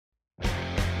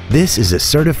This is a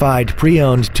certified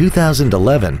pre-owned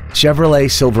 2011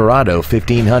 Chevrolet Silverado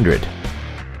 1500.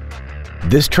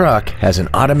 This truck has an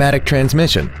automatic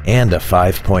transmission and a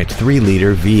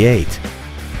 5.3-liter V8.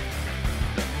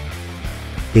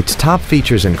 Its top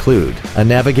features include a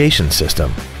navigation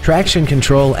system, traction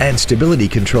control and stability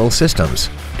control systems,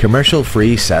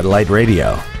 commercial-free satellite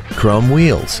radio, chrome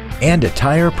wheels, and a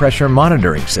tire pressure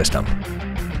monitoring system.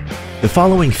 The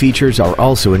following features are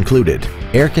also included: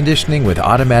 air conditioning with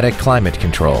automatic climate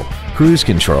control, cruise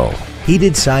control,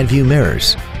 heated side view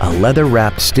mirrors, a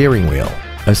leather-wrapped steering wheel,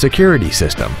 a security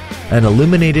system, an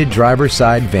illuminated driver's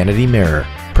side vanity mirror,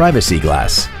 privacy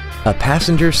glass, a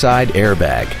passenger side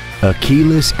airbag, a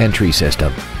keyless entry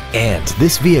system, and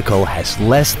this vehicle has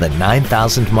less than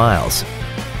 9,000 miles.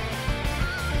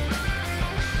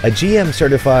 A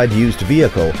GM-certified used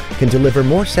vehicle can deliver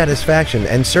more satisfaction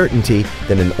and certainty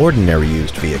than an ordinary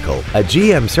used vehicle. A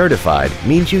GM-certified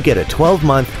means you get a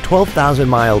 12-month,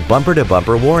 12,000-mile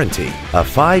bumper-to-bumper warranty, a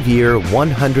 5-year,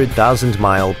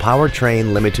 100,000-mile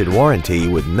powertrain limited warranty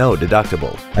with no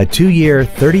deductible, a 2-year,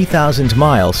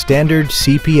 30,000-mile standard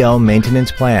CPO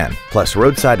maintenance plan, plus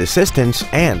roadside assistance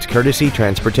and courtesy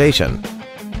transportation.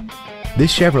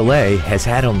 This Chevrolet has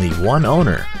had only one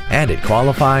owner, and it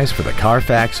qualifies for the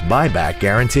Carfax buyback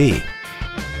guarantee.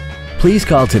 Please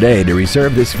call today to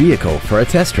reserve this vehicle for a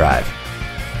test drive.